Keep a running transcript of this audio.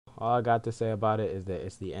All I got to say about it is that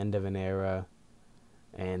it's the end of an era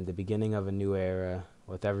and the beginning of a new era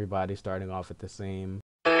with everybody starting off at the same.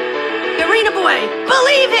 Arena boy,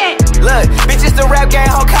 believe it! Look, bitch, it's the rap game,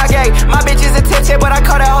 Hokage. My bitch is a 10-10, but I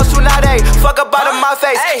call that hoe Tsunade. Fuck up out of my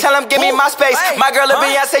face, tell him give me my space. My girl a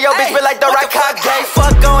Beyonce, yo bitch feel like the right Kage.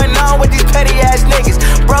 Fuck going on with these petty ass niggas.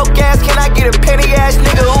 Broke ass, can I get a penny ass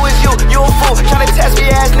nigga? Who is you? You a fool, tryna test me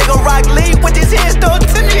ass nigga. Rock Lee with his hands thrown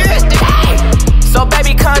to me. So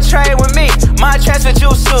baby, come trade with me. My transfer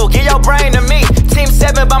jutsu, get your brain to me. Team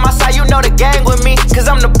 7 by my side, you know the gang with me. Cause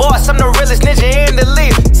I'm the boss, I'm the realest ninja in the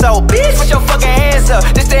league. So bitch, put your fucking hands up.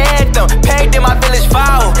 This the anthem, pegged in my village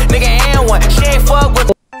foul. Nigga and one, she ain't fuck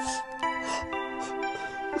with.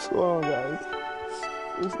 What's going on, guys?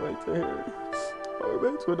 It's like to hear.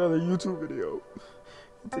 Back to another YouTube video.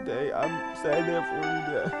 Today, I'm sad to inform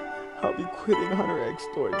you that I'll be quitting Hunter X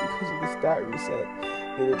Story because of the stat reset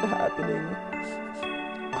that is happening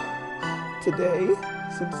today.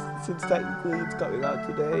 Since technically it's coming out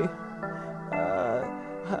today.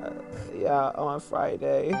 Yeah, on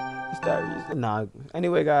Friday. The stat reset. Nah.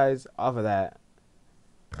 Anyway, guys, off of that,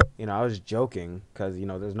 I was joking because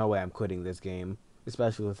there's no way I'm quitting this game,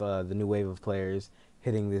 especially with the new wave of players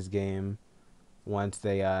hitting this game once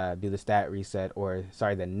they do the stat reset, or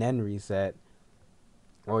sorry, the NEN reset,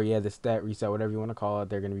 or yeah, the stat reset, whatever you want to call it.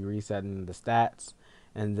 They're going to be resetting the stats,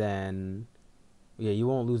 and then yeah, you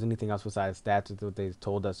won't lose anything else besides stats with what they've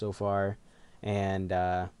told us so far, and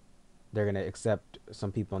they're going to accept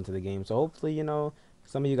some people into the game. So hopefully,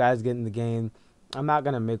 some of you guys get in the game. I'm not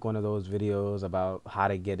going to make one of those videos about how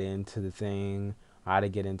to get into the thing, how to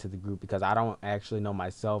get into the group, because I don't actually know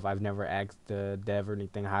myself. I've never asked the dev or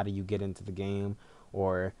anything, how do you get into the game,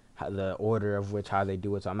 or the order of which how they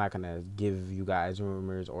do it. So I'm not going to give you guys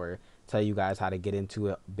rumors or tell you guys how to get into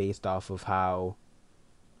it based off of how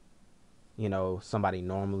somebody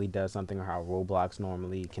normally does something, or how Roblox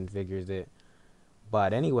normally configures it.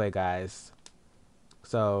 But anyway, guys,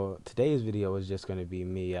 so today's video is just going to be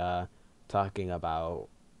me talking about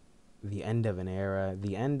the end of an era,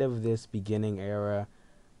 the end of this beginning era,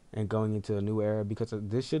 and going into a new era, because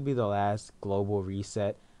this should be the last global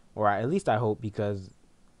reset, or at least I hope, because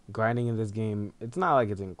grinding in this game, it's not like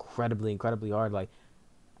it's incredibly hard. Like,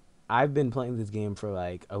 I've been playing this game for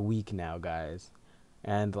like a week now, guys,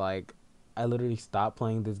 and like I literally stopped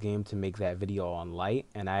playing this game to make that video on light,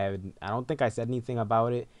 and I don't think I said anything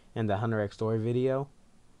about it in the Hunter X Story video,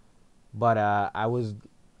 but I was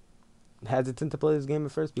hesitant to play this game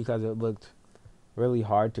at first because it looked really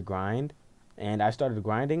hard to grind, and I started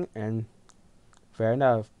grinding, and fair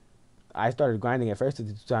enough, I started grinding at first to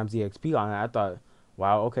do 2 times EXP on it. I thought,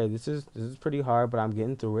 wow, okay, this is pretty hard, but I'm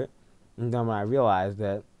getting through it. And then when I realized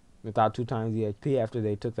that without 2 times EXP, after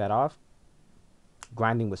they took that off,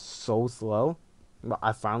 grinding was so slow. But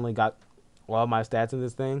I finally got all my stats in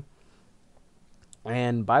this thing,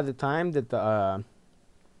 and by the time that the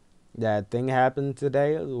that thing happened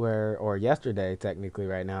today, or yesterday technically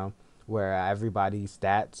right now, where everybody's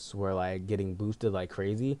stats were like getting boosted like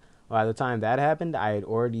crazy, by the time that happened, I had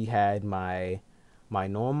already had my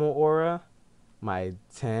normal aura, my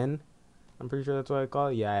 10, I'm pretty sure that's what I call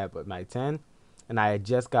it. Yeah, I had my 10, and I had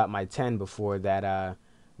just got my 10 before that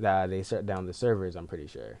that they shut down the servers, I'm pretty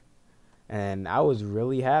sure. And I was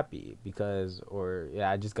really happy because,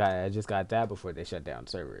 I just got that before they shut down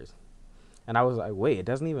servers. And I was like, wait, it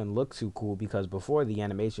doesn't even look too cool, because before the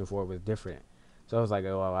animation for it was different. So I was like,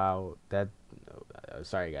 oh wow,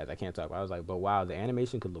 sorry guys, I can't talk. I was like, but wow, the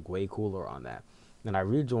animation could look way cooler on that. And I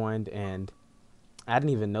rejoined, and I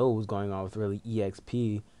didn't even know what was going on with really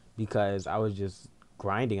EXP, because I was just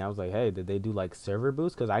grinding. I was like, hey, did they do like server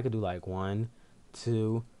boost? Because I could do like 1,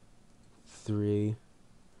 2, 3,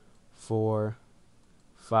 4,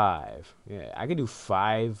 5. Yeah, I could do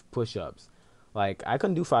 5 push-ups. Like, I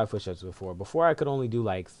couldn't do 5 push-ups before. Before, I could only do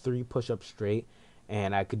like 3 push-ups straight,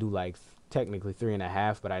 and I could do like technically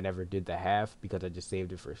 3.5, but I never did the half because I just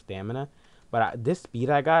saved it for stamina. But this speed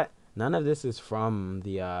I got, none of this is from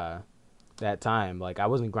the that time. Like, I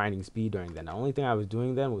wasn't grinding speed during then. The only thing I was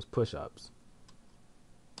doing then was push-ups.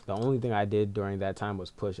 The only thing I did during that time was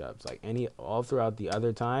push-ups. Like, all throughout the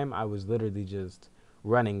other time, I was literally just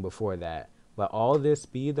running before that. But all this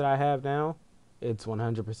speed that I have now, it's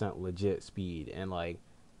 100% legit speed. And like,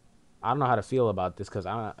 I don't know how to feel about this, because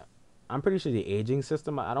I'm pretty sure the aging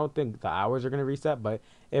system, I don't think the hours are going to reset. But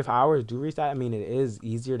if hours do reset, I mean, it is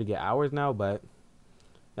easier to get hours now, but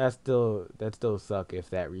that still suck if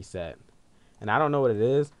that reset. And I don't know what it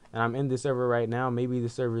is, and I'm in this server right now. Maybe the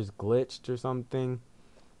server's glitched or something,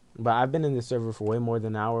 but I've been in this server for way more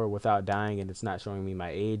than an hour without dying, and it's not showing me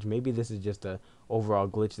my age. Maybe this is just a overall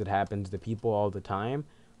glitch that happens to people all the time,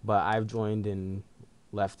 but I've joined and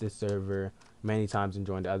left this server many times and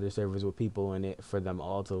joined other servers with people in it for them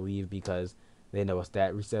all to leave because they know a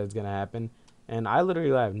stat reset is going to happen. And I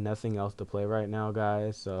literally have nothing else to play right now,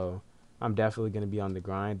 guys, so I'm definitely going to be on the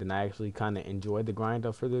grind. And I actually kind of enjoyed the grind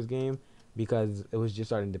up for this game because it was just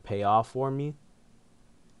starting to pay off for me.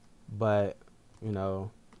 But, you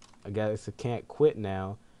know, I guess I can't quit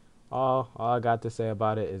now. All I got to say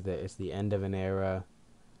about it is that it's the end of an era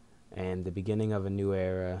and the beginning of a new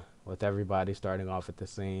era with everybody starting off at the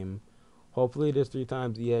same. Hopefully this 3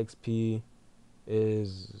 times EXP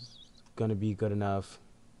is gonna be good enough.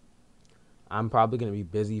 I'm probably gonna be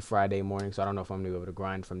busy Friday morning, so I don't know if I'm gonna be able to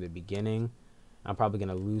grind from the beginning. I'm probably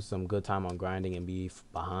gonna lose some good time on grinding and be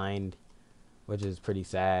behind, which is pretty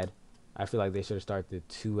sad. I feel like they should have started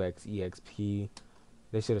 2x EXP.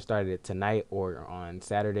 They should have started it tonight or on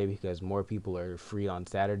Saturday because more people are free on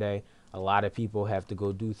Saturday. A lot of people have to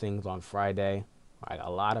go do things on Friday. Like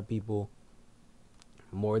a lot of people,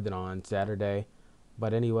 more than on Saturday.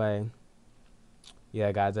 But anyway,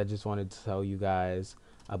 yeah, guys, I just wanted to tell you guys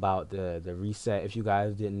about the reset if you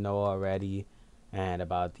guys didn't know already, and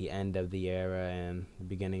about the end of the era and the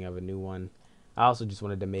beginning of a new one. I also just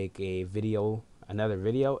wanted to make a video, another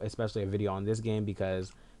video, especially a video on this game,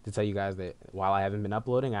 because to tell you guys that while I haven't been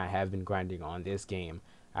uploading, I have been grinding on this game.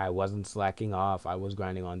 I wasn't slacking off. I was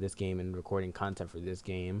grinding on this game and recording content for this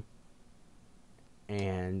game.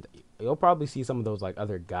 And you'll probably see some of those like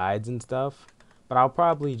other guides and stuff, but I'll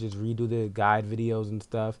probably just redo the guide videos and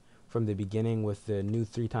stuff from the beginning with the new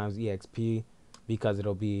 3 times EXP because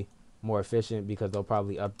it'll be more efficient, because they'll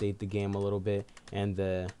probably update the game a little bit, and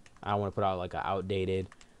I don't want to put out like an outdated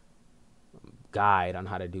guide on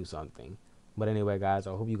how to do something. But anyway, guys,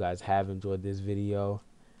 I hope you guys have enjoyed this video,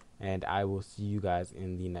 and I will see you guys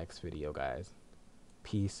in the next video, guys.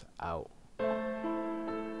 Peace out.